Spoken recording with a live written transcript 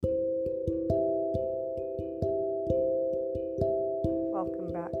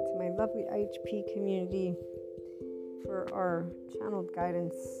Welcome back to my lovely IHP community. For our channeled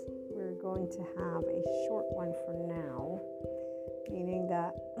guidance, we're going to have a short one for now, meaning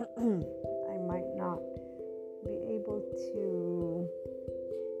that I might not be able to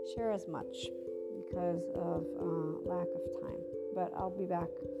share as much because of lack of time. But I'll be back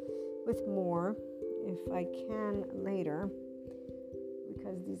with more if I can later,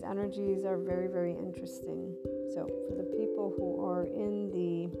 because these energies are very, very interesting. So for the people who are in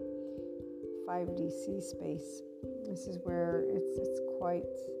the 5DC space, this is where it's quite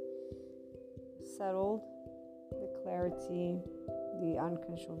settled. The clarity, the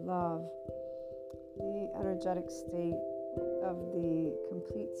uncontrolled love, the energetic state of the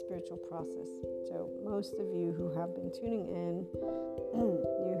complete spiritual process. So most of you who have been tuning in,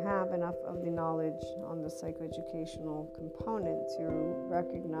 you have enough of the knowledge on the psychoeducational component to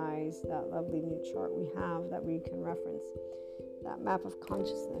recognize that lovely new chart we have that we can reference, that map of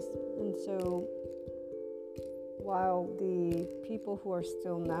consciousness. And so while the people who are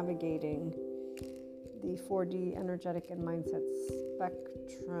still navigating the 4D energetic and mindset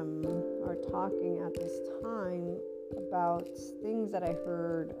spectrum are talking at this time about things that I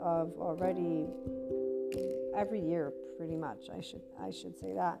heard of already every year, pretty much. I should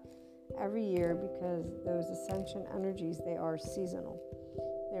say that every year, because those ascension energies, they are seasonal.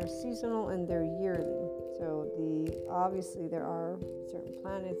 They're seasonal and they're yearly. So obviously there are certain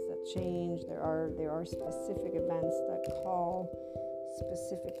planets that change. There are specific events that call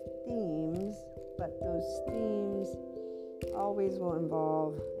specific themes, but those themes always will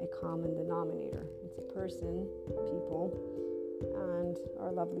involve a common denominator. It's a person, people, and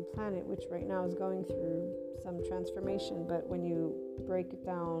our lovely planet, which right now is going through some transformation. But when you break it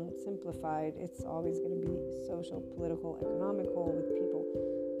down, simplified, it's always going to be social, political, economical with people,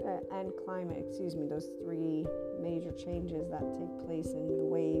 and climate, those three major changes that take place in the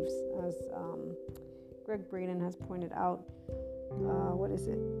waves, as Gregg Braden has pointed out.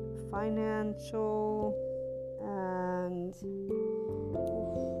 Financial and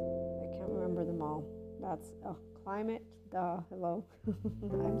I can't remember them all. That's climate. Hello,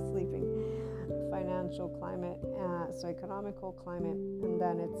 I'm sleeping. Financial climate, so economical climate, and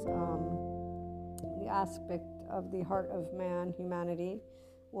then it's the aspect of the heart of man, humanity,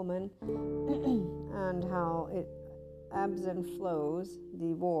 woman, and how it ebbs and flows,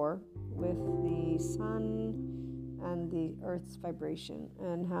 the war with the sun and the earth's vibration,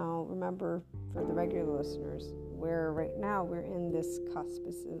 and how, remember, for the regular listeners, where right now we're in this cusp.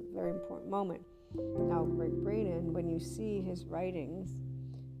 It's a very important moment. Now, Gregg Braden, when you see his writings,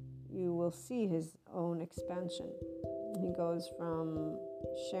 you will see his own expansion. He goes from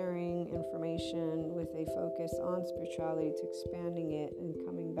sharing information with a focus on spirituality to expanding it and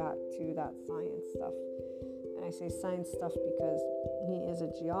coming back to that science stuff. And I say science stuff because he is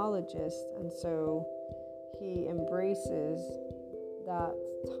a geologist, and so he embraces that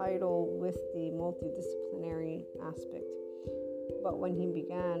title with the multidisciplinary aspect. But when he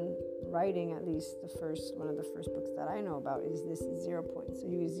began writing, at least one of the first books that I know about is This is 0 Point. So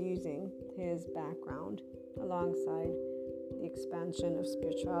he was using his background alongside the expansion of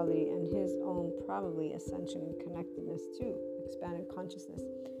spirituality and his own probably ascension and connectedness to expanded consciousness.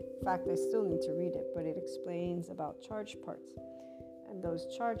 In fact, I still need to read it, but it explains about charge parts. And those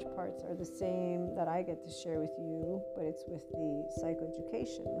charge parts are the same that I get to share with you, but it's with the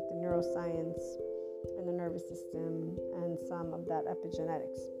psychoeducation, with the neuroscience and the nervous system and some of that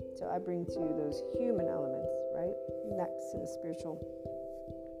epigenetics. So I bring to you those human elements, right, next to the spiritual.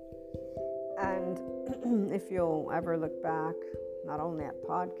 And if you'll ever look back, not only at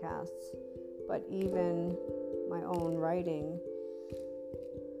podcasts, but even my own writing,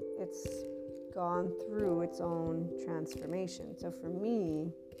 it's gone through its own transformation. So for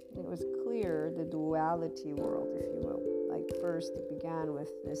me, it was clear the duality world, if you will. Like, first it began with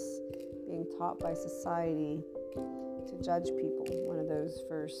this being taught by society to judge people, one of those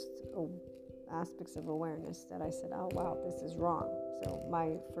first aspects of awareness that I said, oh wow, this is wrong. So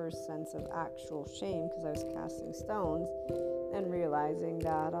my first sense of actual shame, because I was casting stones and realizing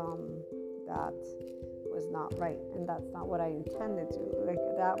that that was not right, and that's not what I intended to. Like,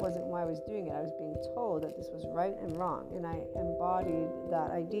 that wasn't why I was doing it. I was being told that this was right and wrong, and I embodied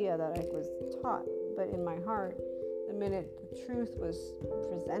that idea that I was taught. But in my heart, the minute the truth was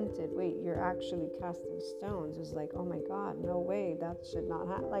presented, wait, you're actually casting stones, it was like, oh my God, no way, that should not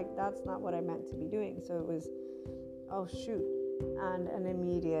happen. Like, that's not what I meant to be doing. So it was, oh shoot, and an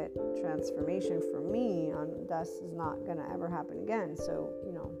immediate transformation for me on this is not gonna ever happen again. So,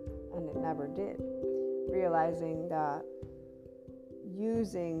 and it never did. Realizing that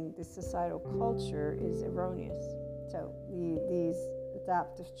using the societal culture is erroneous. So these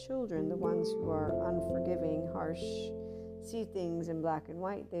adaptive children, the ones who are unforgiving, harsh, see things in black and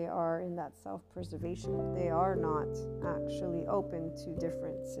white, they are in that self-preservation. They are not actually open to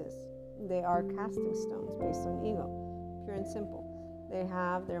differences. They are casting stones based on ego, pure and simple. They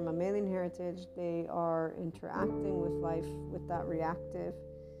have their mammalian heritage. They are interacting with life with that reactive.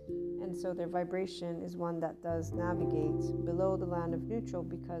 And so their vibration is one that does navigate below the land of neutral,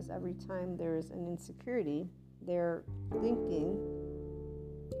 because every time there is an insecurity, they're thinking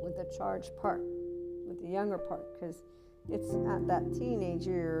with the charged part, with the younger part, because it's at that teenage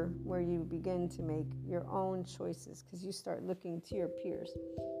year where you begin to make your own choices, because you start looking to your peers.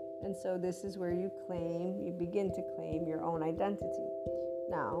 And so this is where you begin to claim your own identity.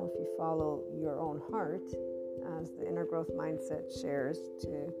 Now, if you follow your own heart, as the inner growth mindset shares,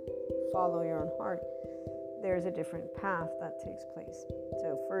 to follow your own heart, there's a different path that takes place.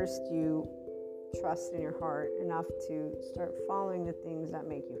 So first you trust in your heart enough to start following the things that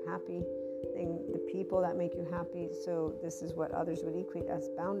make you happy, the people that make you happy. So this is what others would equate as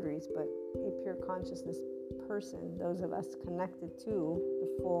boundaries, but a pure consciousness person, those of us connected to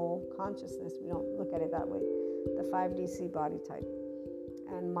the full consciousness, we don't look at it that way. The 5DC body type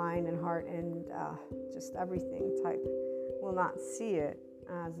and mind and heart and just everything type will not see it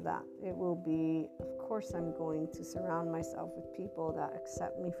as that. It will be, of course, I'm going to surround myself with people that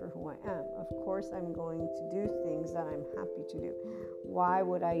accept me for who I am. Of course, I'm going to do things that I'm happy to do. Why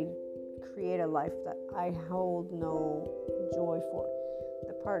would I create a life that I hold no joy for?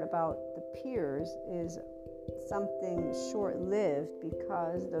 The part about the peers is something short-lived,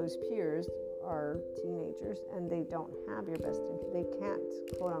 because those peers are teenagers and they don't have your best interest. They can't,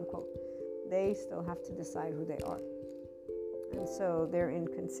 quote unquote. They still have to decide who they are. And so their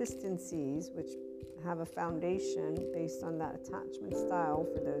inconsistencies, which have a foundation based on that attachment style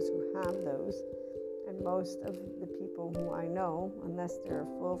for those who have those. And most of the people who I know, unless they're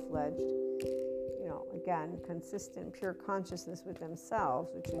full-fledged, again, consistent, pure consciousness with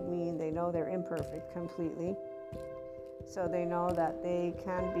themselves, which would mean they know they're imperfect completely. So they know that they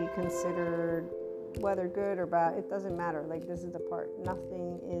can be considered, whether good or bad, it doesn't matter. Like, this is the part.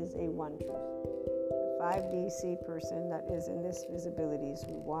 Nothing is a one truth. The 5DC person that is in this visibility is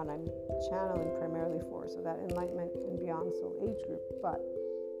who one I'm channeling primarily for, so that enlightenment and beyond soul age group. But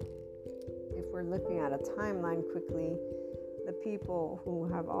if we're looking at a timeline quickly, the people who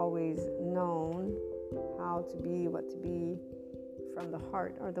have always known how to be, what to be from the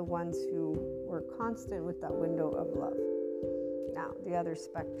heart, are the ones who were constant with that window of love. Now, the other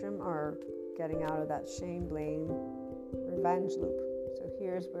spectrum are getting out of that shame, blame, revenge loop. So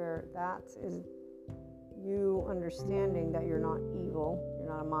here's where that is you understanding that you're not evil,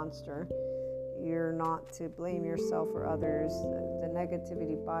 you're not a monster, you're not to blame yourself or others, the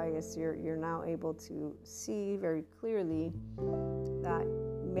negativity bias, you're now able to see very clearly that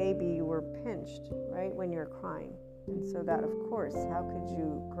maybe you were pinched, right, when you're crying. And so that, of course, how could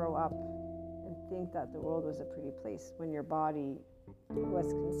you grow up and think that the world was a pretty place when your body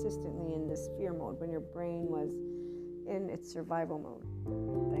was consistently in this fear mode, when your brain was in its survival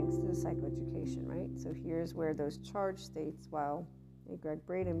mode, thanks to the psychoeducation, right? So here's where those charged states, while Greg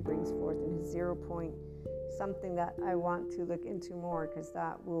Braden brings forth in his 0 point, something that I want to look into more, because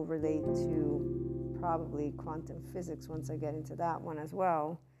that will relate to probably quantum physics once I get into that one as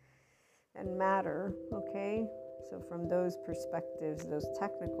well, and matter, okay? So from those perspectives, those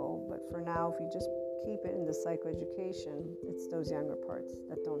technical, but for now, if you just keep it in the psychoeducation, it's those younger parts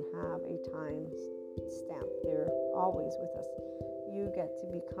that don't have a time stamp. They're always with us. You get to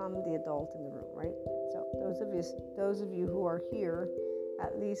become the adult in the room, right? So those of you who are here,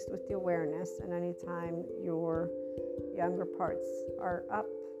 at least with the awareness, and anytime your younger parts are up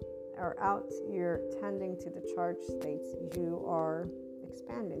or out, you're tending to the charged states, you are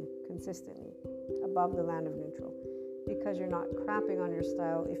expanding consistently above the land of neutral, because you're not crapping on your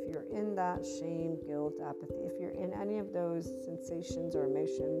style. If you're in that shame, guilt, apathy, if you're in any of those sensations or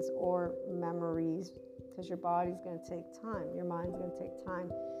emotions or memories, because your body's going to take time, your mind's going to take time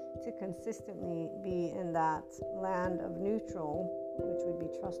to consistently be in that land of neutral, which would be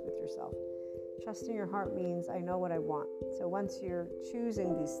trust with yourself. Trusting your heart means I know what I want. So once you're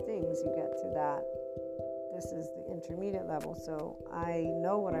choosing these things, you get to that. This is the intermediate level. So I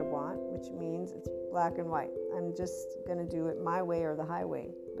know what I want, which means it's black and white. I'm just going to do it my way or the highway.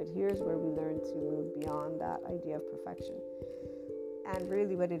 But here's where we learn to move beyond that idea of perfection. And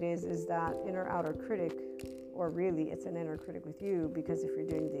really what it is that inner outer critic, or really it's an inner critic with you, because if you're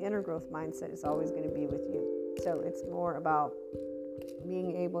doing the inner growth mindset, it's always going to be with you. So it's more about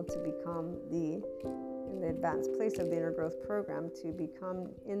being able to become the in the advanced place of the inner growth program to become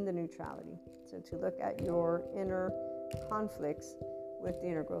in the neutrality. So to look at your inner conflicts with the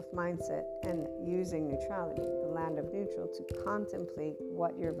inner growth mindset and using neutrality, the land of neutral, to contemplate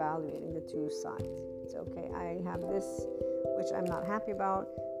what you're evaluating, the two sides. It's okay, I have this which I'm not happy about,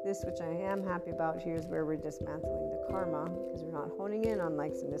 this which I am happy about. Here's where we're dismantling the karma, because we're not honing in on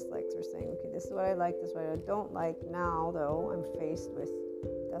likes and dislikes. We're saying, okay, this is what I like, this is what I don't like. Now, though, I'm faced with,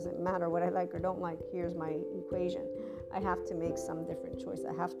 doesn't matter what I like or don't like, here's my equation. I have to make some different choice.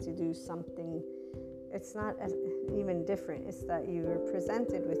 I have to do something. It's not even different. It's that you are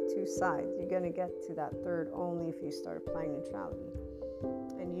presented with two sides. You're going to get to that third only if you start applying neutrality.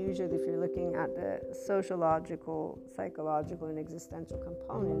 And usually if you're looking at the sociological, psychological, and existential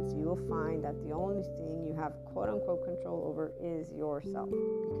components, you will find that the only thing you have quote-unquote control over is yourself,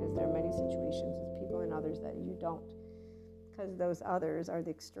 because there are many situations with people and others that you don't, because those others are the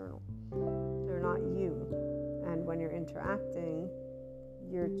external. They're not you. And when you're interacting,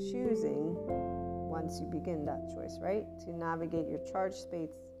 you're choosing, once you begin that choice, right, to navigate your charged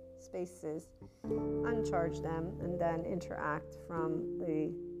spaces, uncharge them, and then interact from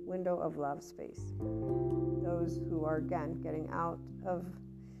the window of love space. Those who are, again, getting out of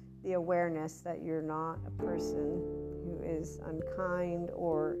the awareness that you're not a person who is unkind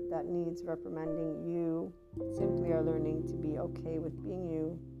or that needs reprimanding, you simply are learning to be okay with being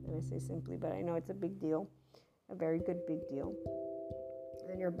you. And I say simply, but I know it's a big deal, a very good big deal.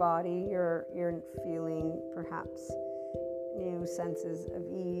 And your body, you're feeling perhaps new senses of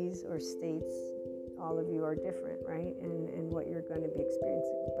ease or states. All of you are different, right? And what you're going to be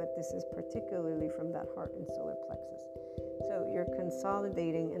experiencing. But this is particularly from that heart and solar plexus. So you're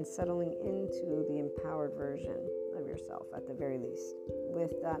consolidating and settling into the empowered version of yourself at the very least,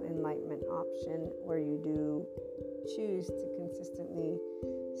 with that enlightenment option where you do choose to consistently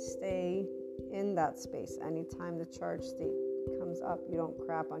stay in that space. Anytime the charged state comes up, you don't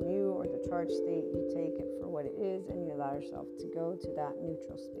crap on you or the charged state. You take it for what it is and you allow yourself to go to that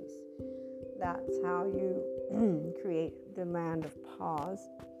neutral space. That's how you create the land of pause,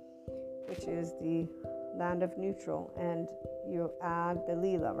 which is the land of neutral, and you add the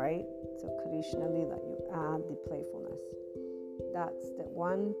lila, right? So Krishna lila, you add the playfulness. That's the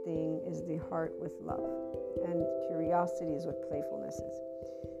one thing, is the heart with love, and curiosity is what playfulness is.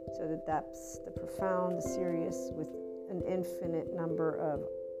 So the depths, the profound, the serious, with an infinite number of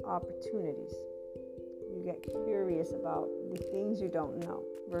opportunities. You get curious about the things you don't know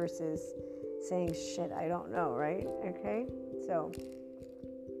versus saying, shit, I don't know, right? Okay? So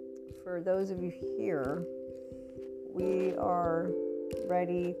for those of you here, we are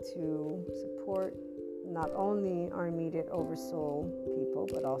ready to support not only our immediate oversoul people,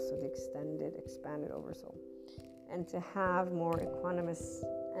 but also the expanded oversoul, and to have more equanimous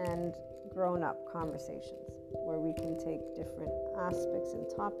and grown-up conversations where we can take different aspects and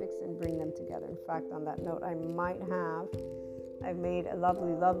topics and bring them together. In fact, on that note, I've made a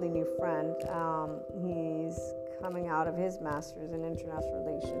lovely new friend. He's coming out of his master's in international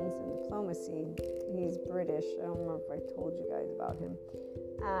relations and diplomacy. He's British. I don't remember if I told you guys about him.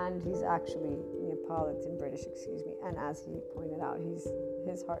 And he's actually Neapolitan British, and as he pointed out,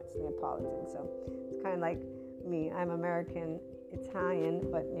 his heart's Neapolitan. So it's kind of like me. I'm American Italian,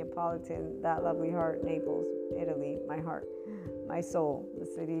 but Neapolitan, that lovely heart, Naples, Italy, my heart, my soul. The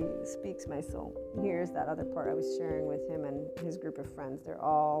city speaks my soul. Here's that other part I was sharing with him and his group of friends. They're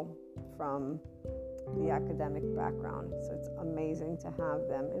all from the academic background, so it's amazing to have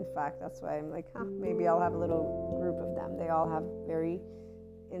them. In fact, that's why I'm like, maybe I'll have a little group of them. They all have very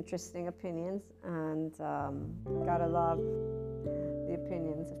interesting opinions, and gotta love the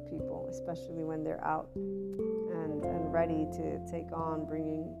opinions of people, especially when they're out and ready to take on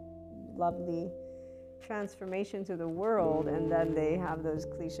bringing lovely transformation to the world. And then they have those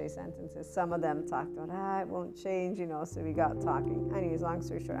cliche sentences. Some of them talked about, it won't change, so we got talking. Anyways, long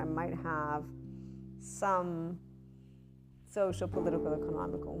story short, I might have some social, political,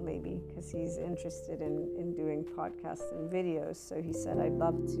 economical, maybe, because he's interested in doing podcasts and videos. So he said, I'd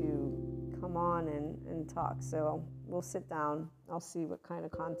love to come on and talk. So we'll sit down. I'll see what kind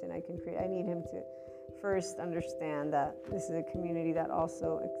of content I can create. I need him to first understand that this is a community that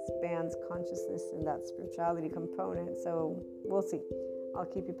also expands consciousness and that spirituality component. So we'll see. I'll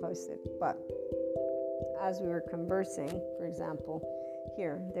keep you posted. But as we were conversing, for example,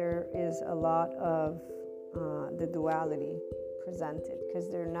 here, there is a lot of the duality presented, because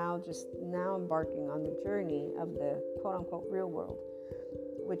they're now embarking on the journey of the quote-unquote real world,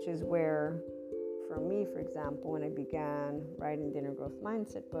 which is where, for me, for example, when I began writing the Inner Growth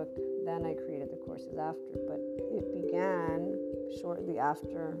Mindset book, then I created the courses after, but it began shortly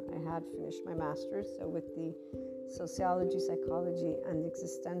after I had finished my master's. So with the sociology, psychology, and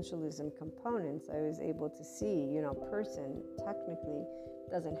existentialism components, I was able to see, person technically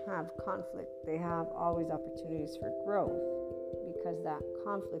doesn't have conflict. They have always opportunities for growth, because that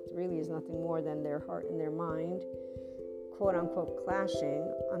conflict really is nothing more than their heart and their mind, quote unquote, clashing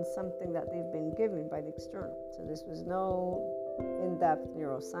on something that they've been given by the external. So this was no in-depth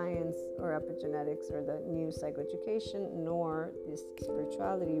neuroscience or epigenetics or the new psychoeducation, nor this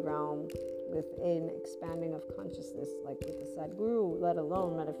spirituality realm within expanding of consciousness, like with the Sadhguru, let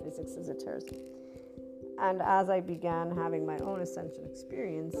alone metaphysics, esotericism. And as I began having my own ascension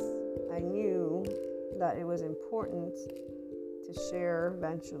experience, I knew that it was important to share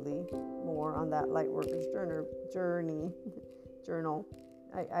eventually more on that Lightworkers journal.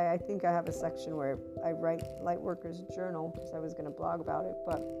 I think I have a section where I write Lightworkers Journal because I was going to blog about it,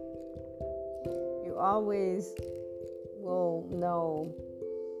 but you always will know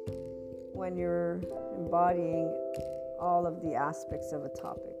when you're embodying all of the aspects of a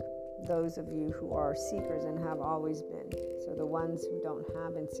topic. Those of you who are seekers and have always been, so the ones who don't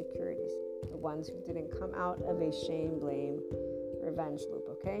have insecurities, the ones who didn't come out of a shame, blame, revenge loop,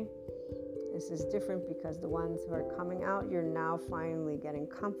 okay? This is different because the ones who are coming out, you're now finally getting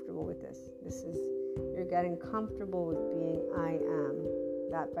comfortable with this. You're getting comfortable with being I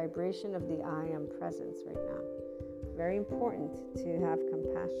am, that vibration of the I am presence right now. Very important to have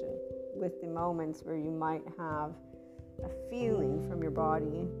compassion with the moments where you might have a feeling from your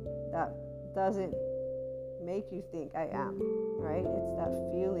body that doesn't make you think I am, right? It's that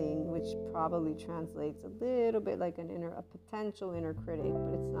feeling which probably translates a little bit like a potential inner critic,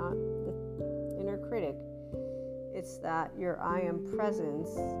 but it's not the inner critic. It's that your I am presence,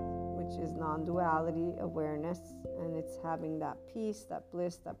 which is non-duality awareness, and it's having that peace, that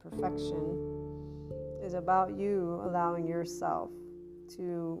bliss, that perfection, is about you allowing yourself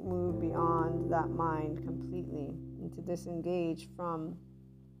to move beyond that mind completely and to disengage from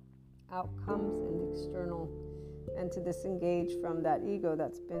outcomes and external, and to disengage from that ego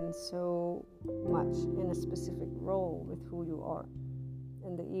that's been so much in a specific role with who you are.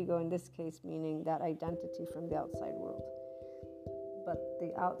 And the ego in this case meaning that identity from the outside world. But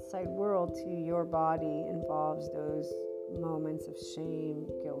the outside world to your body involves those moments of shame,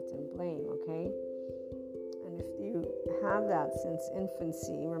 guilt, and blame, okay? And if you have that since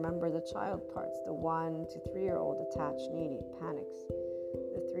infancy, remember the child parts, the 1 to 3-year-old attached, needy, panics.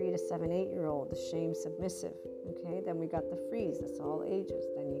 The 3 to 7, 8-year-old, the shame, submissive. Okay, then we got the freeze, that's all ages.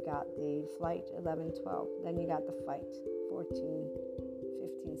 Then you got the flight, 11, 12. Then you got the fight, 14,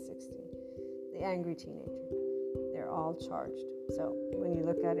 15, 16. The angry teenager. They're all charged. So when you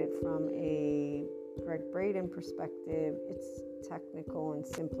look at it from a Greg Braden perspective, it's technical and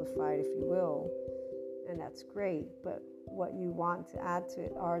simplified, if you will. And that's great. But what you want to add to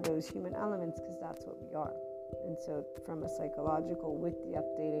it are those human elements, because that's what we are. And so from a psychological, with the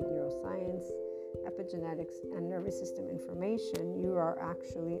updated neuroscience, epigenetics, and nervous system information, you are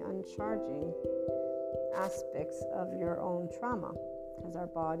actually uncharging aspects of your own trauma, because our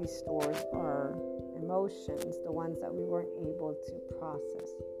body stores our emotions, the ones that we weren't able to process.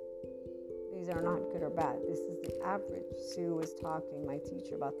 These are not good or bad. This is the average. Sue was talking, my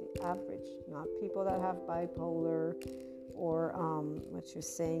teacher, about the average, not people that have bipolar, or what she was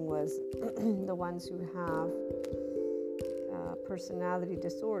saying was the ones who have personality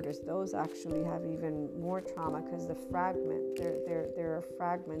disorders. Those actually have even more trauma, because the fragment, there are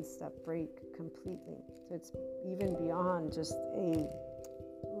fragments that break completely. So it's even beyond just a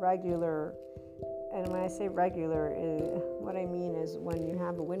regular. And when I say regular, what I mean is when you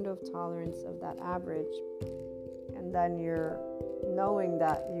have a window of tolerance of that average, and then you're knowing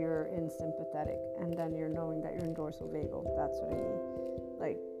that you're in sympathetic, and then you're knowing that you're in dorsal vagal. That's what I mean.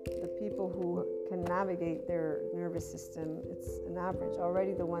 Like the people who can navigate their nervous system, it's an average.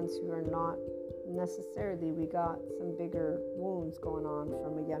 Already the ones who are not necessarily, we got some bigger wounds going on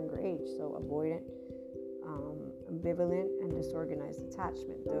from a younger age. So avoidant, ambivalent, and disorganized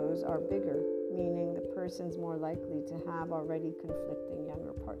attachment. Those are bigger, meaning the person's more likely to have already conflicting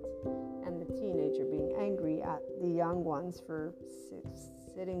younger parts. And the teenager being angry at the young ones for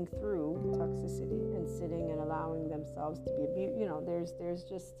sitting through toxicity and sitting and allowing themselves to be abused. There's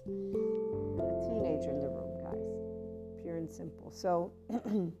just a teenager in the room, guys. Pure and simple. So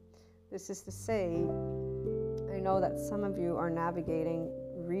this is to say, I know that some of you are navigating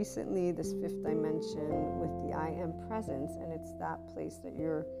recently this fifth dimension with the I am presence, and it's that place that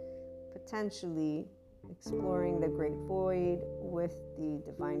you're potentially exploring the great void with the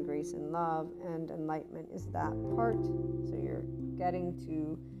divine grace and love, and enlightenment is that part. So you're getting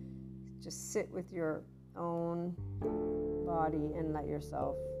to just sit with your own body and let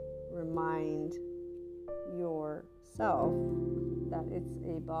yourself remind yourself that it's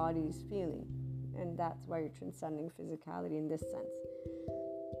a body's feeling, and that's why you're transcending physicality in this sense.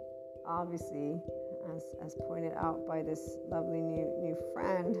 Obviously, as pointed out by this lovely new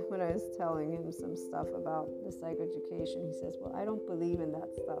friend when I was telling him some stuff about the psychoeducation, he says, well, I don't believe in that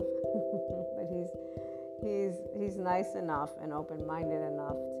stuff. But he's nice enough and open-minded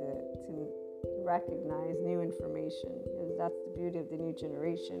enough to recognize new information, because that's the beauty of the new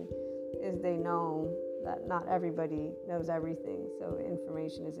generation, is they know that not everybody knows everything, so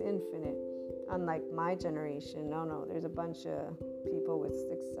information is infinite. Unlike my generation, no, there's a bunch of people with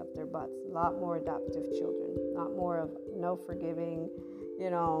sticks up their butts, a lot more adaptive children, not more of no forgiving,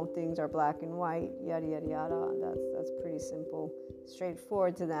 things are black and white, yada yada yada. That's pretty simple,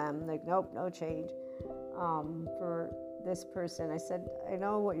 straightforward to them, like nope, no change. For this person, I said, I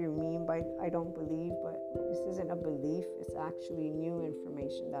know what you mean by I don't believe, but this isn't a belief, it's actually new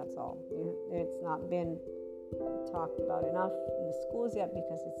information, that's all. It's not been talked about enough in the schools yet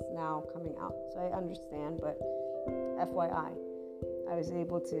because it's now coming out, so I understand, but FYI, I was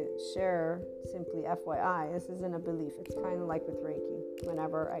able to share simply FYI, this isn't a belief. It's kind of like with Reiki.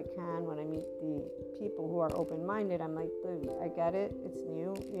 Whenever I can, when I meet the people who are open-minded, I'm like, I get it, it's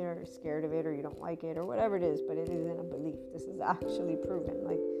new, you're scared of it or you don't like it or whatever it is, but it isn't a belief. This is actually proven.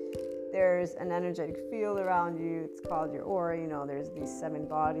 Like, there's an energetic field around you, it's called your aura, there's these 7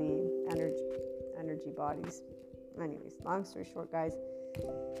 body energy bodies. Anyways, long story short, guys,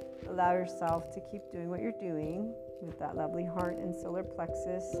 allow yourself to keep doing what you're doing with that lovely heart and solar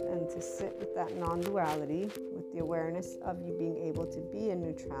plexus, and to sit with that non-duality, with the awareness of you being able to be in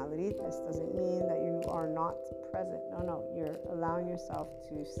neutrality. This doesn't mean that you are not present. No, you're allowing yourself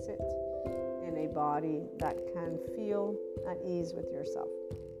to sit in a body that can feel at ease with yourself.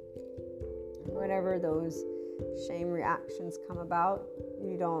 Whenever those shame reactions come about,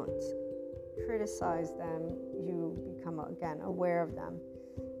 you don't criticize them, you become, again, aware of them.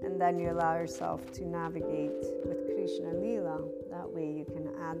 And then you allow yourself to navigate with Krishna Leela. That way you can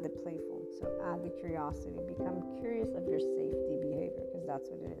add the playful. So add the curiosity. Become curious of your safety behavior, because that's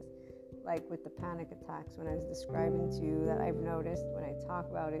what it is. Like with the panic attacks, when I was describing to you that I've noticed when I talk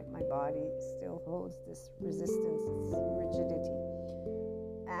about it, my body still holds this resistance, this rigidity.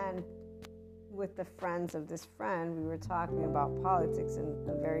 And with the friends of this friend, we were talking about politics in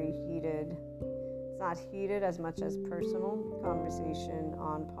a very heated, not heated as much as personal conversation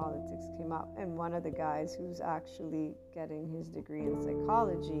on politics came up, and one of the guys who's actually getting his degree in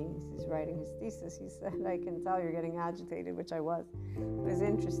psychology, he's writing his thesis, he said, I can tell you're getting agitated, which I was. It was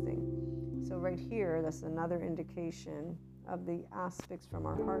interesting. So right here, that's another indication of the aspects from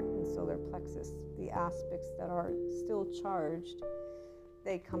our heart and solar plexus, the aspects that are still charged,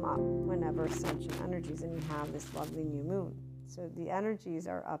 they come up whenever ascension energies, and you have this lovely new moon. So the energies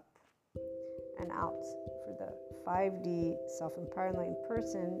are up and out. For the 5D self-empowered enlightened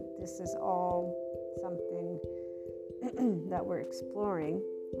person, this is all something that we're exploring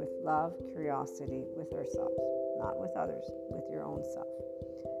with love, curiosity, with ourselves, not with others, with your own self.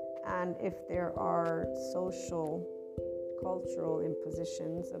 And if there are social, cultural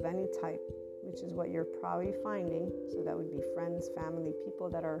impositions of any type, which is what you're probably finding, so that would be friends, family, people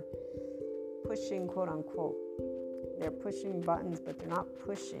that are pushing, quote unquote, they're pushing buttons, but they're not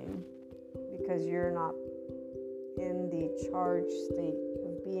pushing because you're not in the charged state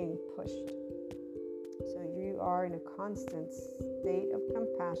of being pushed. So you are in a constant state of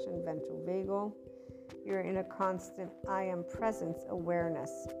compassion, ventral vagal. You're in a constant I am presence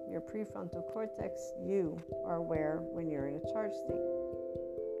awareness. Your prefrontal cortex, you are aware when you're in a charged state.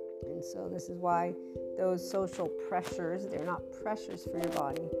 And so this is why those social pressures, they're not pressures for your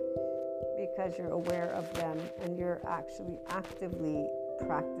body, because you're aware of them and you're actually actively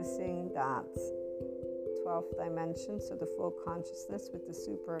practicing that 12th dimension, so the full consciousness with the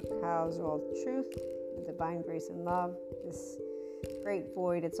super causal truth, the divine grace and love, this great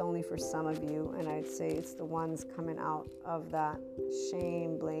void. It's only for some of you, and I'd say it's the ones coming out of that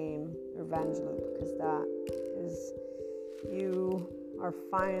shame, blame, revenge loop, because that is, you are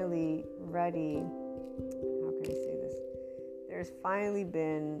finally ready. How can I say this? There's finally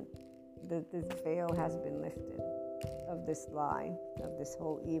been, this veil has been lifted of this lie, of this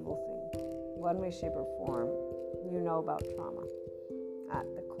whole evil thing. One way, shape, or form, you know about trauma at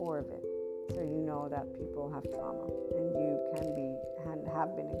the core of it. So you know that people have trauma, and you can be and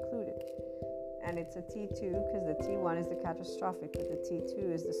have been included. And it's a T2, because the T1 is the catastrophic, but the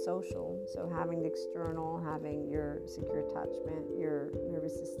T2 is the social. So having the external, having your secure attachment, your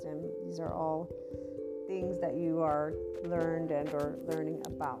nervous system, these are all things things that you are learned and or learning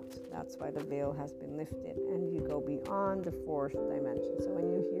about. That's why the veil has been lifted, and you go beyond the fourth dimension. So when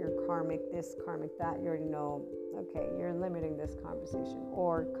you hear karmic this, karmic that, you already know, okay, you're limiting this conversation,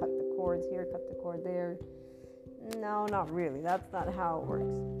 or cut the cords here, cut the cord there. No, not really. That's not how it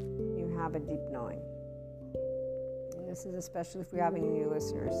works. You have a deep knowing. And this is especially if we have any new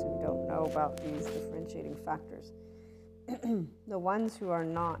listeners who don't know about these differentiating factors. The ones who are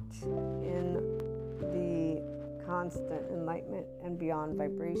not in the constant enlightenment and beyond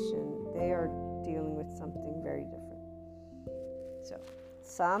vibration, they are dealing with something very different. So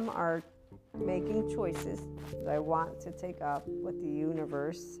some are making choices that I want to take up what the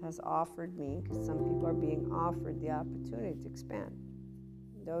universe has offered me, because some people are being offered the opportunity to expand.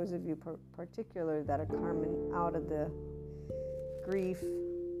 Those of you particular that are coming out of the grief,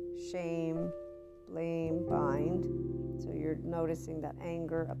 shame, blame, bind. So you're noticing that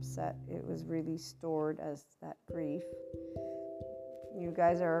anger, upset, it was really stored as that grief. You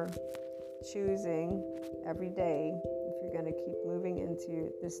guys are choosing every day if you're going to keep moving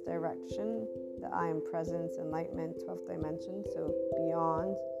into this direction, the I am presence, enlightenment, 12th dimension, so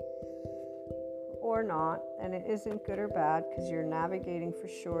beyond, or not. And it isn't good or bad, because you're navigating for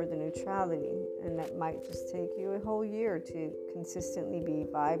sure the neutrality, and that might just take you a whole year to consistently be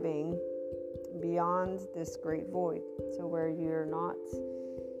vibing beyond this great void, so where you're not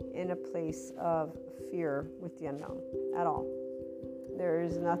in a place of fear with the unknown at all. There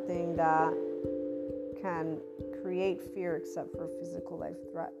is nothing that can create fear except for physical life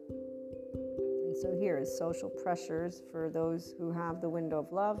threat. And so here is social pressures for those who have the window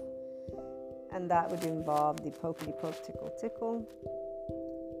of love, and that would involve the pokety poke, tickle tickle.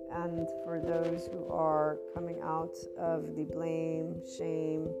 And for those who are coming out of the blame,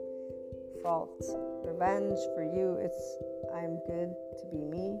 shame, fault, revenge, for you it's I'm good to be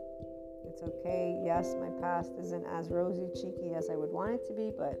me. It's okay. Yes, my past isn't as rosy cheeky as I would want it to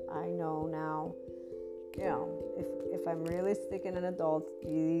be, but I know now, if I'm realistic and an adult,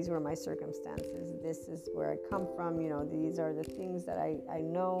 these were my circumstances. This is where I come from. These are the things that I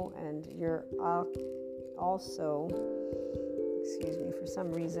know, and you're also, excuse me, for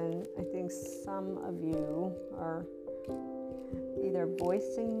some reason, I think some of you are either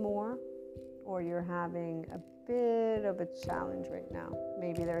voicing more, or you're having a bit of a challenge right now.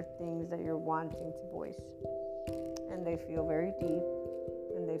 Maybe there are things that you're wanting to voice, and they feel very deep,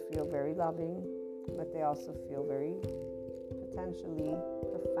 and they feel very loving, but they also feel very potentially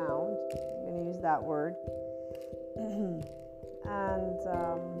profound. I'm going to use that word. And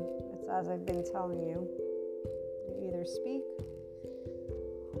it's as I've been telling you, you either speak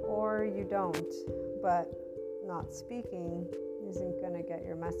or you don't, but not speaking isn't going to get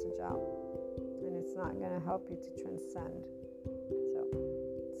your message out, and it's not going to help you to transcend. So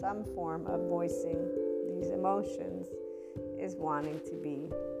some form of voicing these emotions is wanting to be.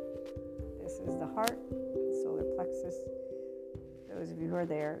 This is the heart, the solar plexus, those of you who are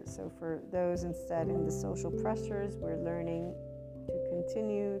there. So for those instead in the social pressures, we're learning to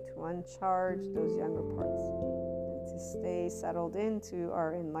continue to uncharge those younger parts and to stay settled into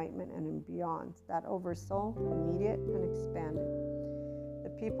our enlightenment and in beyond, that oversoul, immediate and expanded. The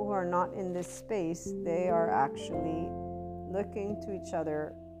people who are not in this space, they are actually looking to each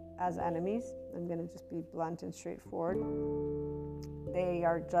other as enemies. I'm going to just be blunt and straightforward. They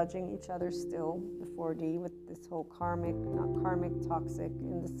are judging each other still, the 4D, with this whole karmic, not karmic, toxic,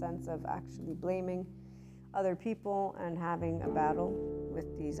 in the sense of actually blaming other people and having a battle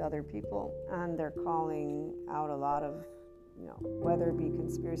with these other people. And they're calling out a lot of, whether it be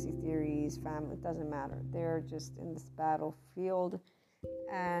conspiracy theories, family, it doesn't matter. They're just in this battlefield,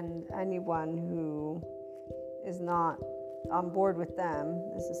 and anyone who is not on board with them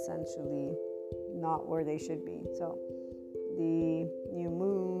is essentially not where they should be. So the new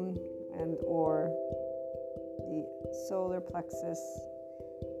moon and or the solar plexus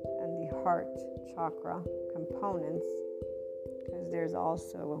and the heart chakra components, because there's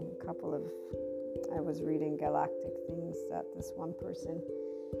also a couple of, I was reading galactic things that this one person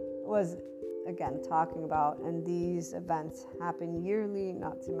was again talking about, and these events happen yearly,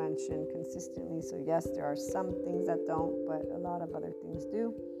 not to mention consistently. So yes, there are some things that don't, but a lot of other things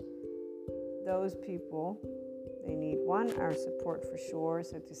do. Those people, they need our support for sure.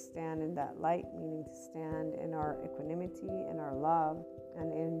 So to stand in that light, meaning to stand in our equanimity and our love,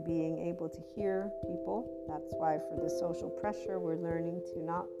 and in being able to hear people. That's why for the social pressure, we're learning to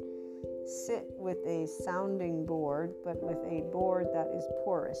not sit with a sounding board, but with a board that is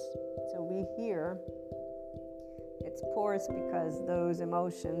porous. So we hear it's porous because those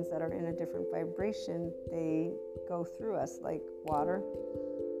emotions that are in a different vibration, they go through us like water.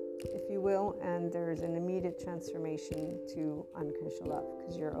 if you will, and there's an immediate transformation to unconditional love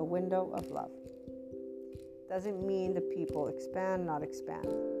because you're a window of love. Doesn't mean the people expand, not expand.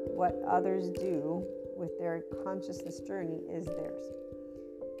 What others do with their consciousness journey is theirs.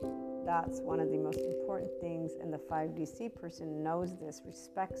 That's one of the most important things, and the 5DC person knows this,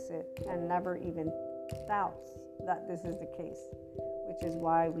 respects it, and never even doubts that this is the case, which is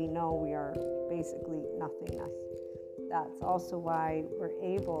why we know we are basically nothingness. That's also why we're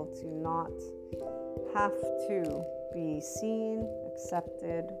able to not have to be seen,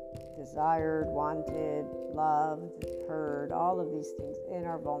 accepted, desired, wanted, loved, heard, all of these things in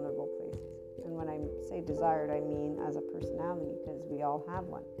our vulnerable places. And when I say desired, I mean as a personality, because we all have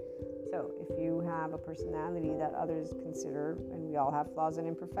one. So if you have a personality that others consider, and we all have flaws and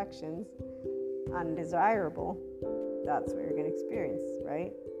imperfections, undesirable, that's what you're going to experience,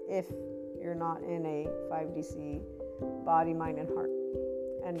 right? If you're not in a 5DC body, mind, and heart,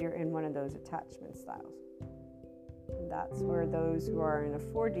 and you're in one of those attachment styles. And that's where those who are in a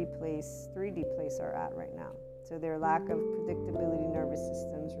 4D place, 3D place are at right now. So their lack of predictability, nervous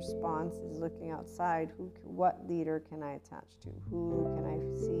system's response is looking outside. What leader can I attach to? Who can I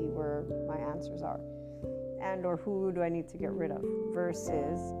see where my answers are? And or who do I need to get rid of?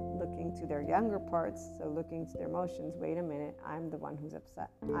 Versus looking to their younger parts, so looking to their emotions. Wait a minute, I'm the one who's upset.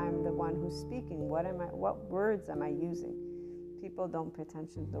 I'm the one who's speaking. What words am I using? People don't pay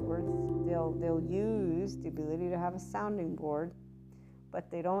attention to the words. They'll use the ability to have a sounding board, but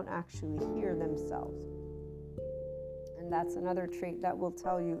they don't actually hear themselves. And that's another trait that will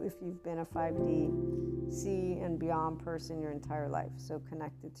tell you if you've been a 5D C and beyond person your entire life. So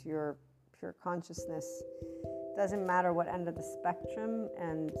connected to your pure consciousness. Doesn't matter what end of the spectrum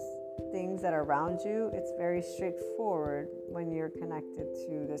and things that are around you, it's very straightforward when you're connected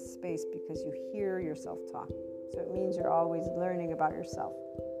to this space because you hear yourself talk. So it means you're always learning about yourself.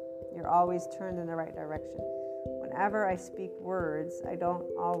 You're always turned in the right direction. Whenever I speak words, I don't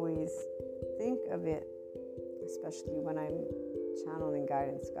always think of it, especially when I'm channeling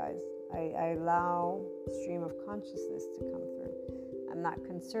guidance, guys. I allow stream of consciousness to come through. I'm not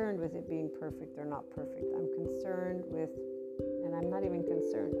concerned with it being perfect or not perfect. I'm concerned with, and I'm not even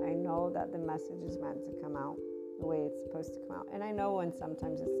concerned. I know that the message is meant to come out the way it's supposed to come out. And I know when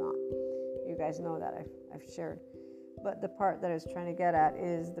sometimes it's not. You guys know that I've shared. But the part that I was trying to get at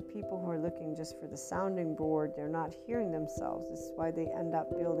is the people who are looking just for the sounding board, they're not hearing themselves. This is why they end up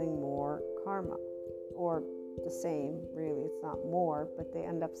building more karma, or the same, really, it's not more, but they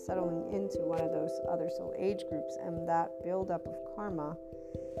end up settling into one of those other soul age groups, and that buildup of karma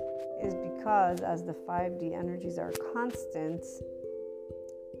is because as the 5D energies are constant,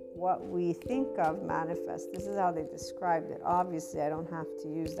 what we think of manifests. This is how they described it. Obviously, I don't have to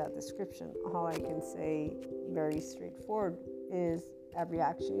use that description. All I can say very straightforward is every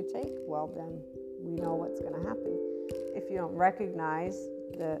action you take, well then, we know what's going to happen. If you don't recognize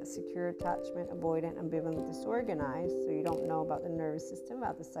the secure attachment, avoidant, ambivalent, disorganized, so you don't know about the nervous system,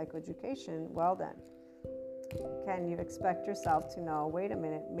 about the psychoeducation, well then, can you expect yourself to know, wait a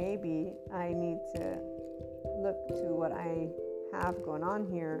minute, maybe I need to look to what I have going on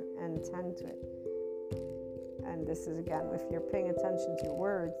here and tend to it. And this is, again, if you're paying attention to your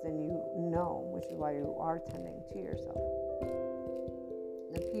words, then you know, which is why you are tending to yourself.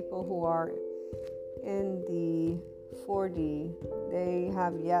 The people who are in the 4D, they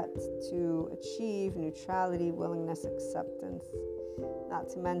have yet to achieve neutrality, willingness, acceptance, not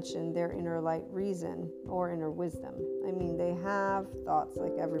to mention their inner light reason or inner wisdom. I mean, they have thoughts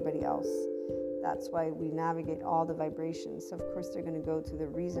like everybody else. That's why we navigate all the vibrations. So of course they're going to go to the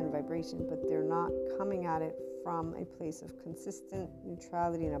reason vibration, but they're not coming at it from a place of consistent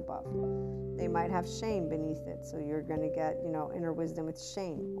neutrality and above. They might have shame beneath it. So you're going to get, inner wisdom with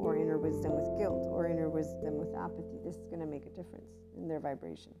shame, or inner wisdom with guilt, or inner wisdom with apathy. This is going to make a difference in their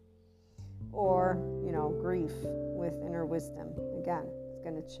vibration. Or, grief with inner wisdom. Again, it's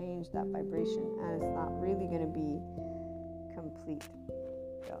going to change that vibration, and it's not really going to be complete.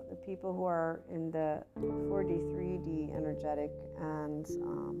 So the people who are in the 4D, 3D energetic and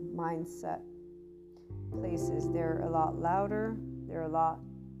mindset places, they're a lot louder, they're a lot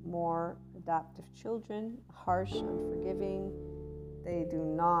more adaptive children, harsh, unforgiving. They do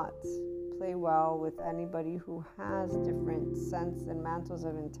not play well with anybody who has different sense and mantles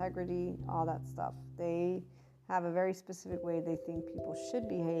of integrity, all that stuff. They have a very specific way they think people should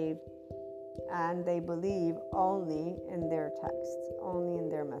behave, and they believe only in their texts, only in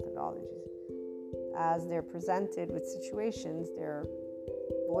their methodologies. As they're presented with situations, they're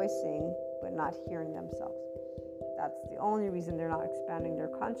voicing but not hearing themselves. That's the only reason they're not expanding their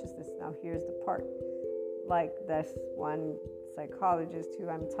consciousness. Now here's the part. Like this one psychologist who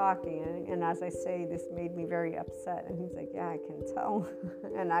I'm talking, and as I say, this made me very upset, and he's like, yeah, I can tell.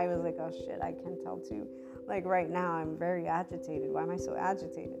 And I was like, oh shit, I can tell too. Like right now I'm very agitated. Why am I so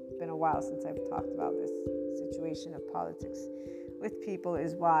agitated? It's been a while since I've talked about this situation of politics with people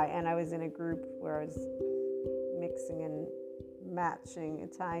is why. And I was in a group where I was mixing and matching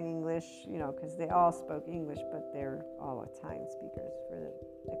Italian English, because they all spoke English, but they're all Italian speakers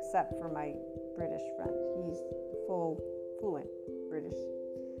except for my British friend. He's full fluent British.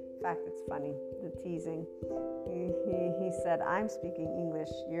 In fact, it's funny, the teasing. He said, I'm speaking English,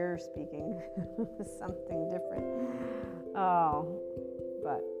 you're speaking something different. Oh,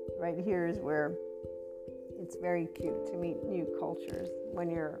 but right here is where it's very cute to meet new cultures when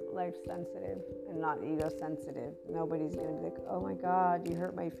you're life sensitive and not ego sensitive. Nobody's going to be like, oh my God, you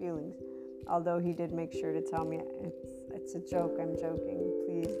hurt my feelings. Although he did make sure to tell me it's a joke, I'm joking.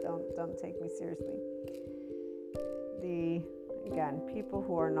 Please don't take me seriously. Again, people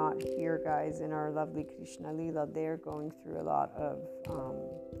who are not here, guys, in our lovely Krishna Leela, they're going through a lot of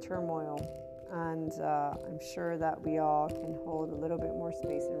turmoil. And I'm sure that we all can hold a little bit more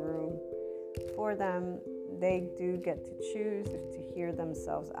space and room for them. They do get to choose to hear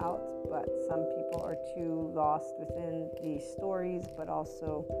themselves out, but some people are too lost within the stories, but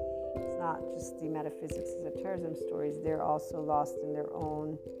also it's not just the metaphysics of terrorism stories, they're also lost in their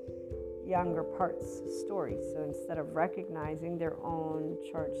own younger parts story. So instead of recognizing their own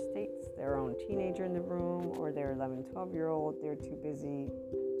charged states, their own teenager in the room or their 11-12-year-old, they're too busy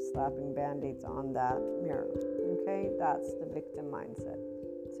slapping band-aids on that mirror. Okay, that's the victim mindset.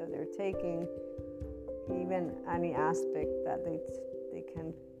 So they're taking even any aspect that they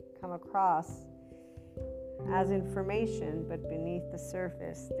can come across as information, but beneath the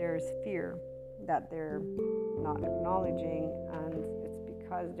surface there's fear that they're not acknowledging, and it's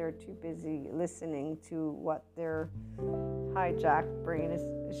because they're too busy listening to what their hijacked brain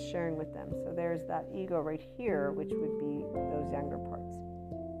is sharing with them. So there's that ego right here, which would be those younger parts.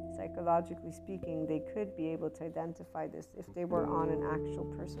 Psychologically speaking, they could be able to identify this if they were on an actual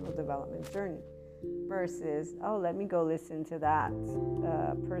personal development journey, versus, oh, let me go listen to that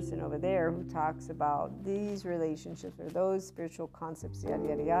person over there who talks about these relationships or those spiritual concepts, yada,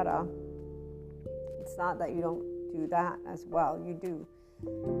 yada, yada. It's not that you don't do that as well. You do.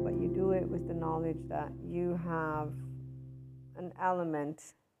 But you do it with the knowledge that you have an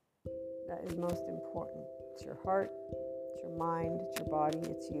element that is most important. It's your heart, it's your mind, it's your body,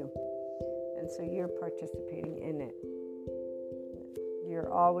 it's you. And so you're participating in it.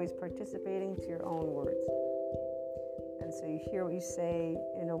 You're always participating to your own words. And so you hear what you say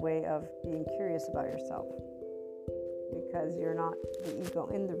in a way of being curious about yourself. Because you're not the ego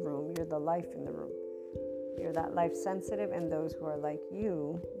in the room, you're the life in the room. You're that life sensitive, and those who are like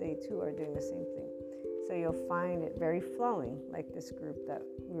you, they too are doing the same thing. So you'll find it very flowing, like this group that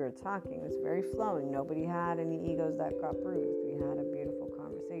we were talking. It was very flowing. Nobody had any egos that got bruised. We had a beautiful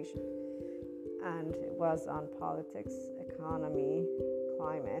conversation. And it was on politics, economy,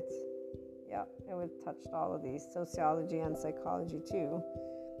 climate. Yeah, it would touched all of these, sociology and psychology too.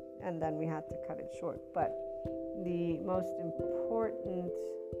 And then we had to cut it short. But the most important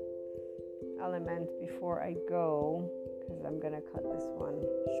element before I go, because I'm going to cut this one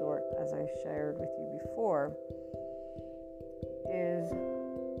short as I shared with you before, is,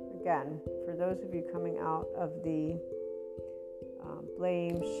 again, for those of you coming out of the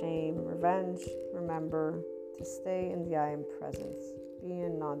blame, shame, revenge, remember to stay in the I am presence. Be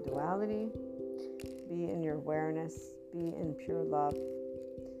in non-duality, be in your awareness, be in pure love.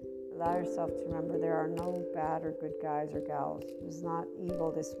 Allow yourself to remember there are no bad or good guys or gals. There's not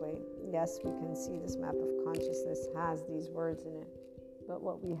evil this way. Yes, we can see this map of consciousness has these words in it. But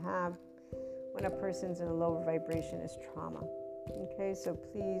what we have when a person's in a lower vibration is trauma. Okay, so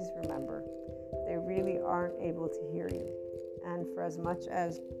please remember, they really aren't able to hear you. And for as much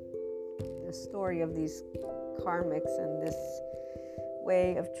as the story of these karmics and this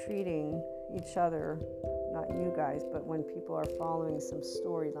way of treating each other, not you guys, but when people are following some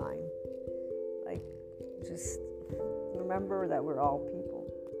storyline, like, just remember that we're all people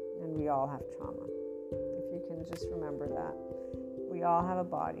and we all have trauma. If you can just remember that. We all have a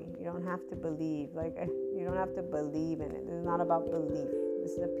body. You don't have to believe. You don't have to believe in it. This is not about belief.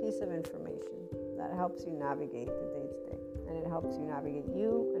 This is a piece of information that helps you navigate the day-to-day. And it helps you navigate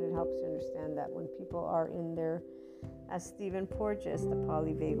you, and it helps you understand that when people are in their, as Stephen Porges, the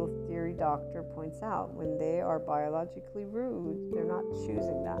polyvagal theory doctor, points out, when they are biologically rude, they're not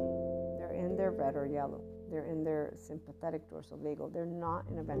choosing that. They're in their red or yellow. They're in their sympathetic dorsal vagal. They're not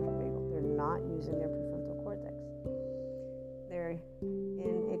in a ventral vagal. They're not using their prefrontal cortex. They're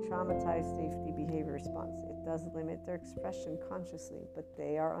in a traumatized safety behavior response. It does limit their expression consciously, but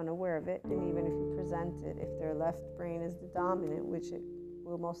they are unaware of it. And even if you present it, if their left brain is the dominant, which it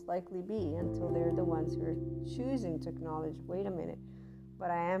will most likely be until they're the ones who are choosing to acknowledge, wait a minute, but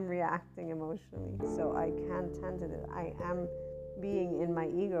I am reacting emotionally, so I can tend to this. I am being in my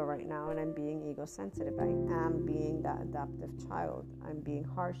ego right now, and I'm being ego sensitive. I am being that adaptive child. I'm being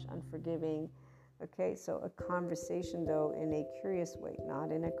harsh, unforgiving. Okay, so a conversation though in a curious way,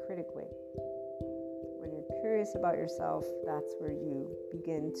 not in a critic way. When you're curious about yourself, that's where you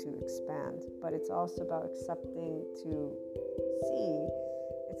begin to expand. But it's also about accepting to see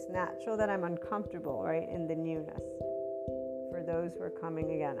it's natural that I'm uncomfortable, right, in the newness. For those who are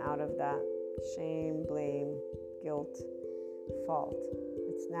coming again out of that shame, blame, guilt, fault,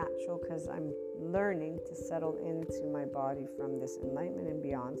 it's natural because I'm learning to settle into my body from this enlightenment and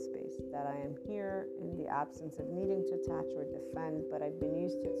beyond space, that I am here in the absence of needing to attach or defend, but I've been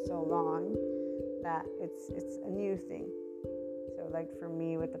used to it so long that it's a new thing. So like for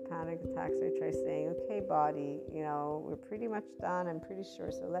me with the panic attacks, I try saying, okay, body, we're pretty much done, I'm pretty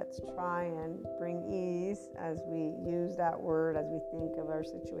sure, so let's try and bring ease as we use that word, as we think of our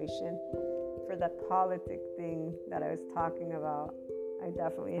situation. For that politic thing that I was talking about, I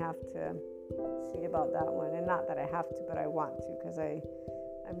definitely have to see about that one. And not that I have to, but I want to, because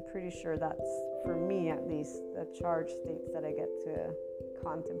I'm pretty sure that's, for me at least, the charge states that I get to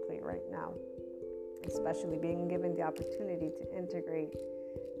contemplate right now. Especially being given the opportunity to integrate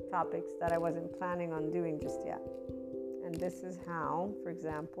topics that I wasn't planning on doing just yet. And this is how, for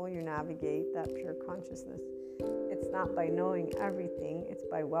example, you navigate that pure consciousness. It's not by knowing everything, it's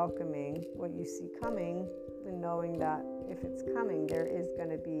by welcoming what you see coming and knowing that if it's coming, there is going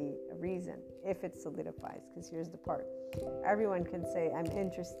to be a reason, if it solidifies. Because here's the part. Everyone can say, I'm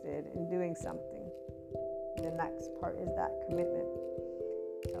interested in doing something. The next part is that commitment.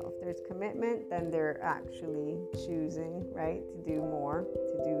 So if there's commitment, then they're actually choosing, right, to do more,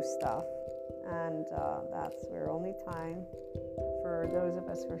 to do stuff. And that's where only time, for those of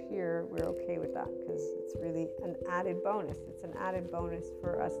us who are here, we're okay with that, because it's really an added bonus. It's an added bonus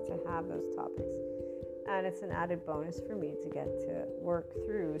for us to have those topics. And it's an added bonus for me to get to work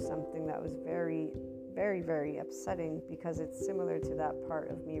through something that was very, very, very upsetting, because it's similar to that part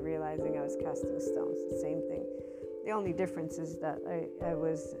of me realizing I was casting stones. The same thing. The only difference is that I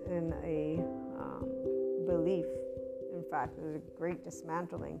was in a belief. In fact, it was a great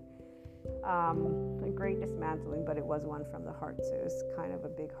dismantling, but it was one from the heart. So it was kind of a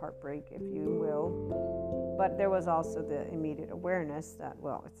big heartbreak, if you will. But there was also the immediate awareness that,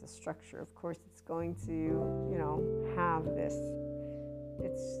 well, it's a structure. Of course, it's going to, have this.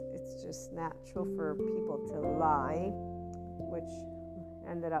 It's just natural for people to lie, which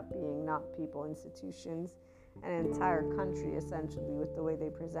ended up being not people, institutions, an entire country, essentially, with the way they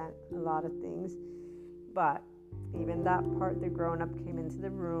present a lot of things. But even that part, the grown-up came into the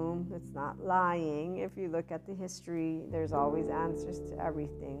room. It's not lying. If you look at the history, there's always answers to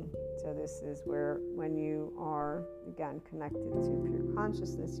everything. So this is where, when you are, again, connected to pure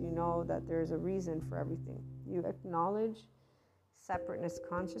consciousness, you know that there's a reason for everything. You acknowledge separateness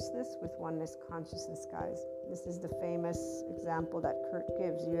consciousness with oneness consciousness, guys. This is the famous example that Kurt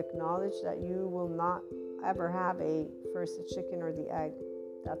gives. You acknowledge that you will not ever have first the chicken or the egg.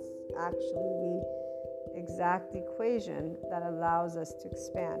 That's actually the exact equation that allows us to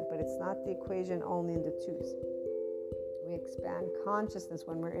expand, but it's not the equation only in the twos. We expand consciousness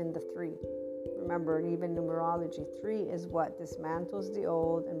when we're in the three. Remember, even numerology, 3 is what dismantles the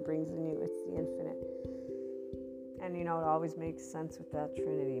old and brings the new. It's the infinite. And it always makes sense with that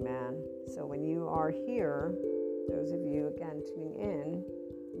Trinity, man. So when you are here, those of you, again, tuning in,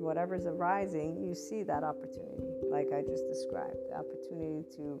 whatever's arising, you see that opportunity, like I just described, the opportunity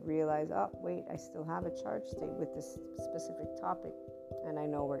to realize, oh, wait, I still have a charge state with this specific topic, and I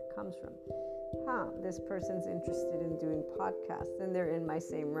know where it comes from. This person's interested in doing podcasts, and they're in my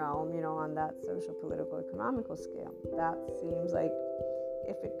same realm, on that social, political, economical scale. That seems like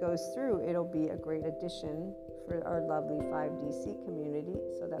if it goes through, it'll be a great addition for our lovely 5DC community,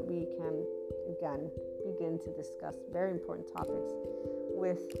 so that we can, again, begin to discuss very important topics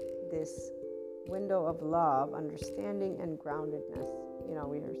with this window of love, understanding, and groundedness. We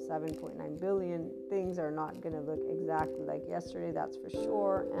are 7.9 billion. Things are not going to look exactly like yesterday, that's for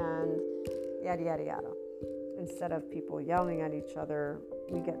sure, and yada, yada, yada. Instead of people yelling at each other,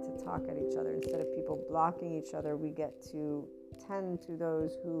 we get to talk at each other. Instead of people blocking each other, we get to tend to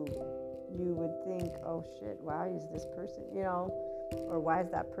those who you would think, oh shit, why is this person, or why is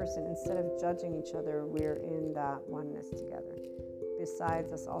that person? Instead of judging each other, we're in that oneness together.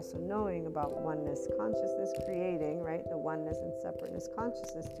 besides us also knowing about oneness consciousness, creating, right, the oneness and separateness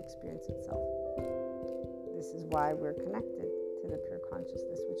consciousness to experience itself. This is why we're connected to the pure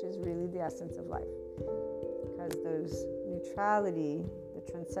consciousness, which is really the essence of life. Because those neutrality,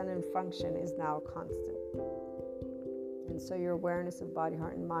 the transcendent function, is now constant. And so your awareness of body,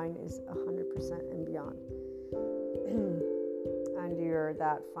 heart, and mind is 100% and beyond. And you're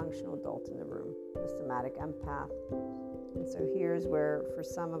that functional adult in the room, the somatic empath. And so here's where, for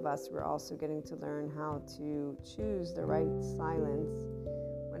some of us, we're also getting to learn how to choose the right silence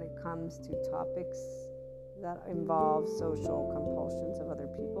when it comes to topics that involve social compulsions of other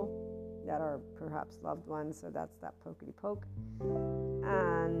people that are perhaps loved ones. So that's that pokety poke.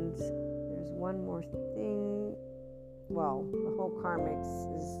 And there's one more thing. Well, the whole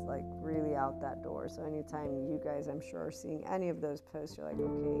karmics is like really out that door. So anytime you guys, I'm sure, are seeing any of those posts, you're like,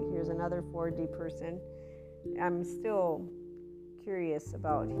 okay, here's another 4D person. I'm still curious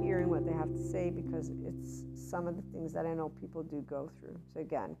about hearing what they have to say, because it's some of the things that I know people do go through. So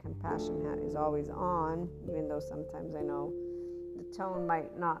again, compassion hat is always on, even though sometimes I know the tone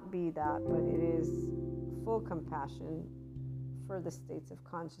might not be that, but it is full compassion for the states of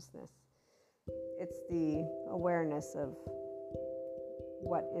consciousness. It's the awareness of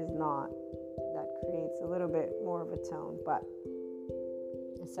what is not that creates a little bit more of a tone, but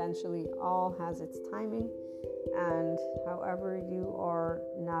essentially all has its timing, and however you are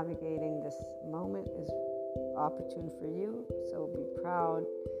navigating this moment is opportune for you. So be proud,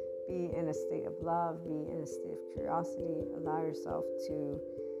 be in a state of love, be in a state of curiosity, allow yourself to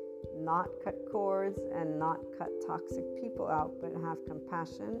not cut cords and not cut toxic people out, but have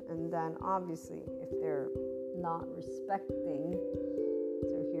compassion. And then obviously if they're not respecting,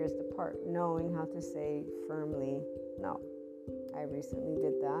 so here's the part, knowing how to say firmly no. I recently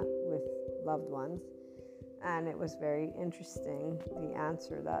did that with loved ones, and it was very interesting, the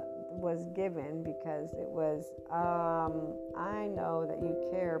answer that was given, because it was, I know that you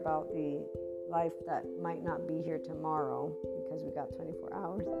care about the life that might not be here tomorrow, because we got 24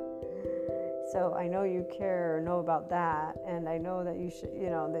 hours. So I know you care or know about that, and I know that you should,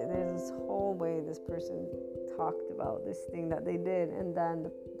 there's this whole way this person talked about this thing that they did. And then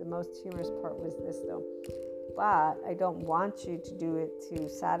the most humorous part was this though: but I don't want you to do it to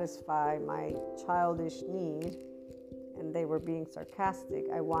satisfy my childish need. And they were being sarcastic.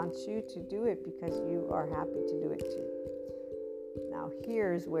 I want you to do it because you are happy to do it too. Now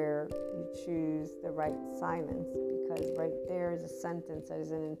here's where you choose the right silence, because right there is a sentence that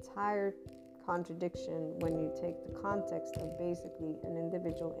is an entire contradiction when you take the context of basically an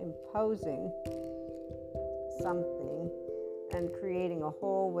individual imposing something and creating a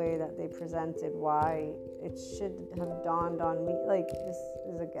whole way that they presented why it should have dawned on me. Like, this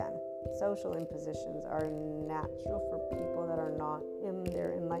is, again, social impositions are natural for people that are not in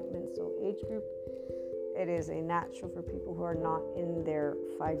their enlightenment soul age group. It is a natural for people who are not in their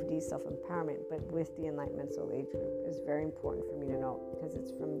 5D self-empowerment, but with the enlightenment soul age group. Is very important for me to know, because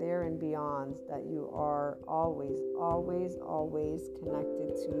it's from there and beyond that you are always, always, always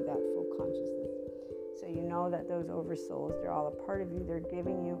connected to that full consciousness. So you know that those oversouls, they're all a part of you. They're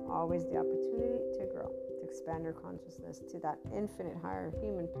giving you always the opportunity to grow, to expand your consciousness to that infinite higher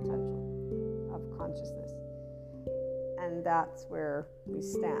human potential of consciousness. And that's where we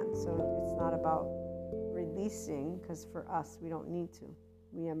stand. So it's not about releasing, because for us, we don't need to.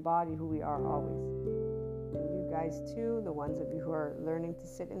 We embody who we are always. And you guys too, the ones of you who are learning to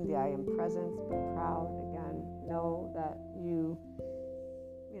sit in the I am presence, be proud. Again, know that you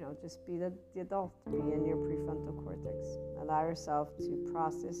just be the adult, be in your prefrontal cortex. Allow yourself to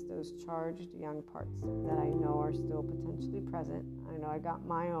process those charged young parts that I know are still potentially present. I know I got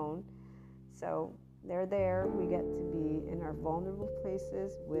my own. So they're there. We get to be in our vulnerable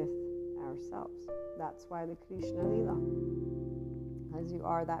places with ourselves. That's why the Krishna Lila, as you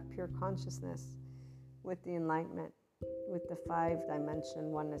are that pure consciousness with the enlightenment, with the 5-dimension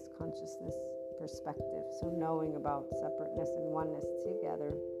oneness consciousness perspective. So knowing about separateness and oneness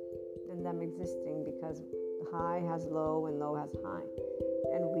together, and them existing, because high has low and low has high.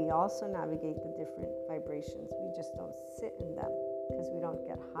 And we also navigate the different vibrations. We just don't sit in them, because we don't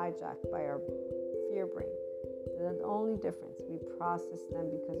get hijacked by our fear brain. That's the only difference. We process them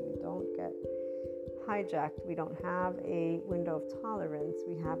because we don't get hijacked. We don't have a window of tolerance.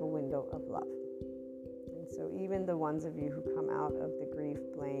 We have a window of love. And so even the ones of you who come out of the grief,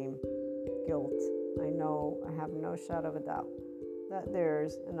 blame, guilt, I know, I have no shadow of a doubt that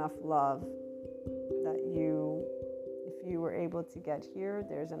there's enough love that if you were able to get here,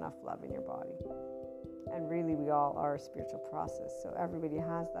 there's enough love in your body. And really, we all are a spiritual process, so everybody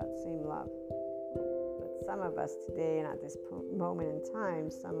has that same love. But some of us today and at this moment in time,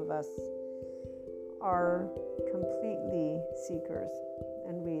 some of us are completely seekers,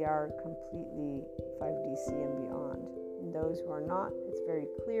 and we are completely 5DC and beyond. And those who are not, it's very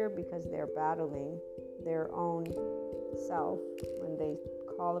clear because they're battling their own self when they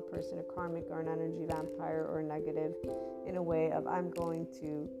call a person a karmic or an energy vampire or a negative in a way of, I'm going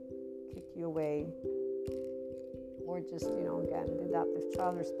to kick you away, or just, again, the adaptive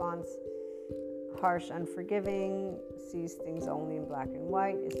child response, harsh, unforgiving, sees things only in black and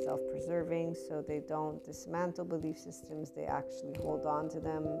white, is self-preserving, so they don't dismantle belief systems, they actually hold on to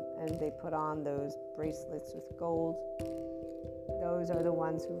them, and they put on those bracelets with gold. Those are the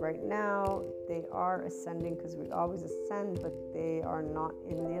ones who right now, they are ascending, because we always ascend, but they are not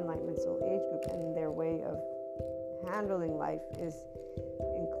in the Enlightenment Soul Age group, and their way of handling life is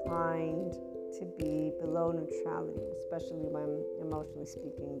inclined to be below neutrality, especially when, emotionally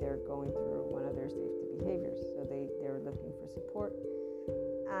speaking, they're going through one of their safety behaviors. So they're looking for support,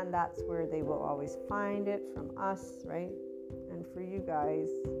 and that's where they will always find it from us, right? And for you guys,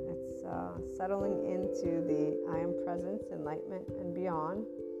 it's settling into the I am presence, enlightenment, and beyond.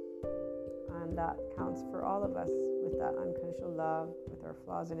 And that counts for all of us, with that unconditional love, with our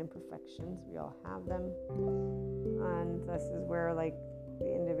flaws and imperfections. We all have them. And this is where, like,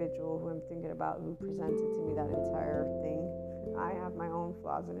 the individual who I'm thinking about, who presented to me that entire thing, I have my own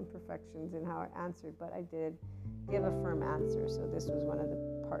flaws and imperfections in how I answered, but I did give a firm answer. So this was one of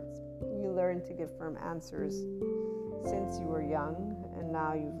the parts. You learn to give firm answers since you were young, and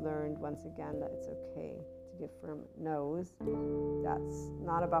now you've learned once again that it's okay to give firm no's. That's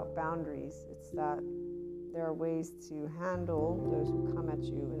not about boundaries. It's that there are ways to handle those who come at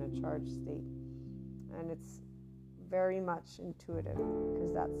you in a charged state. And it's very much intuitive,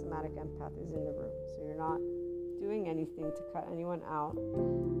 because that somatic empath is in the room. So you're not doing anything to cut anyone out.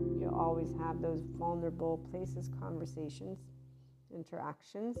 You always have those vulnerable places, conversations,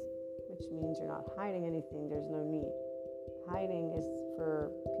 interactions, which means you're not hiding anything. There's no need. Hiding is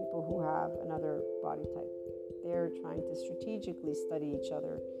for people who have another body type. They're trying to strategically study each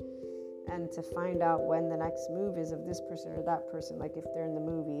other and to find out when the next move is of this person or that person. Like if they're in the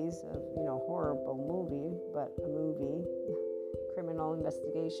movies of, horrible movie, but a movie, criminal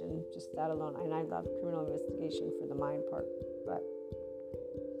investigation, just that alone. And I love criminal investigation for the mind part. But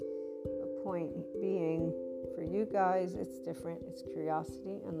the point being, for you guys, it's different. It's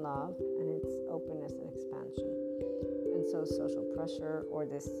curiosity and love, and it's openness and expansion. And so social pressure, or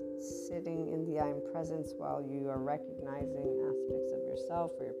this sitting in the I am presence while you are recognizing aspects of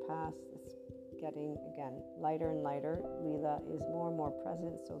yourself or your past, it's getting, again, lighter and lighter. Lila is more and more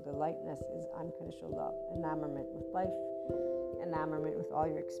present, so the lightness is unconditional love, enamorment with life, enamorment with all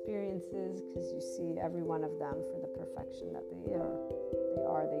your experiences, because you see every one of them for the perfection that they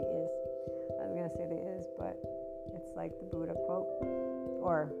are. They is. I was going to say they is, but it's like the Buddha quote,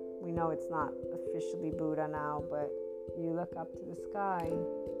 or we know it's not officially Buddha now, but you look up to the sky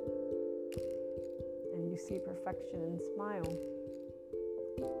and you see perfection and smile.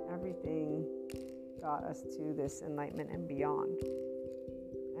 Everything got us to this enlightenment and beyond.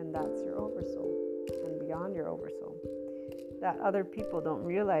 And that's your oversoul, and beyond your oversoul. That other people don't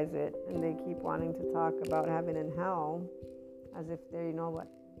realize it, and they keep wanting to talk about heaven and hell as if they know what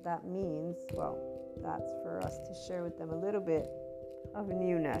that means. Well, that's for us to share with them a little bit of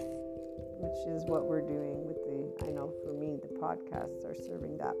newness, which is what we're doing with I know for me, the podcasts are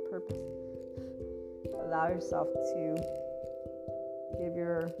serving that purpose. Allow yourself to give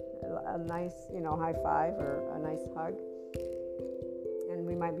a nice, high five or a nice hug. And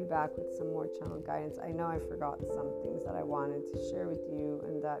we might be back with some more channel guidance. I know I forgot some things that I wanted to share with you,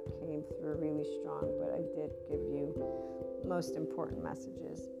 and that came through really strong, but I did give you most important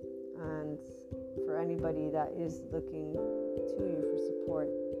messages. And for anybody that is looking to you for support,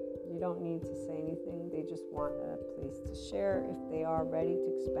 you don't need to say anything. They just want a place to share. If they are ready to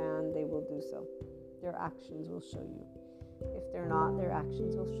expand, they will do so. Their actions will show you. If they're not, their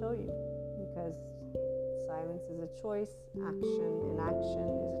actions will show you. Because silence is a choice.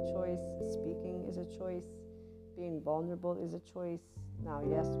 Inaction is a choice. Speaking is a choice. Being vulnerable is a choice. Now,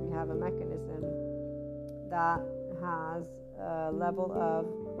 yes, we have a mechanism that has a level of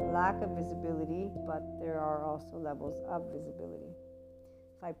lack of visibility, but there are also levels of visibility.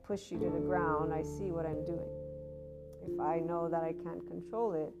 If I push you to the ground, I see what I'm doing. If I know that I can't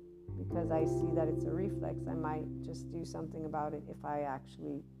control it because I see that it's a reflex, I might just do something about it. If I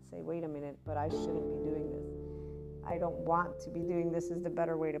actually say, wait a minute, but I shouldn't be doing this. I don't want to be doing this is the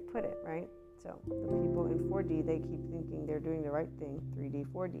better way to put it, right? So the people in 4D, they keep thinking they're doing the right thing, 3D,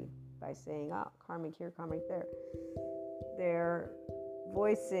 4D, by saying, karmic here, karmic there. They're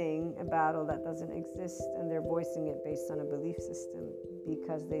voicing a battle that doesn't exist, and they're voicing it based on a belief system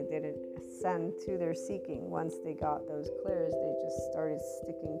because they didn't ascend to their seeking. Once they got those clears, they just started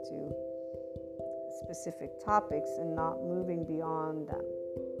sticking to specific topics and not moving beyond them.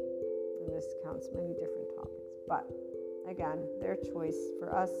 And this counts many different topics. But again, their choice.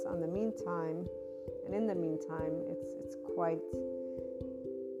 For us, on the meantime, and in the meantime, it's quite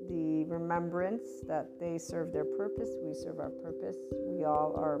the remembrance that they serve their purpose, we serve our purpose. We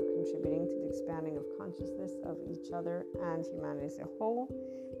all are contributing to the expanding of consciousness of each other and humanity as a whole.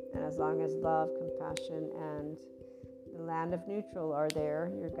 And as long as love, compassion, and the land of neutral are there,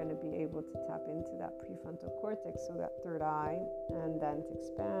 you're going to be able to tap into that prefrontal cortex, so that third eye, and then to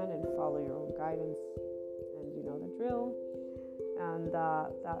expand and follow your own guidance. And you know the drill. And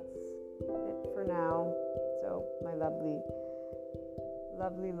that's it for now. So my lovely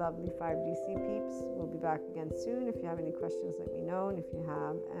 5DC peeps, we'll be back again soon. If you have any questions, let me know. And if you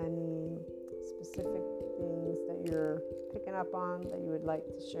have any specific things that you're picking up on that you would like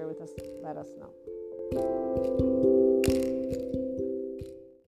to share with us, let us know.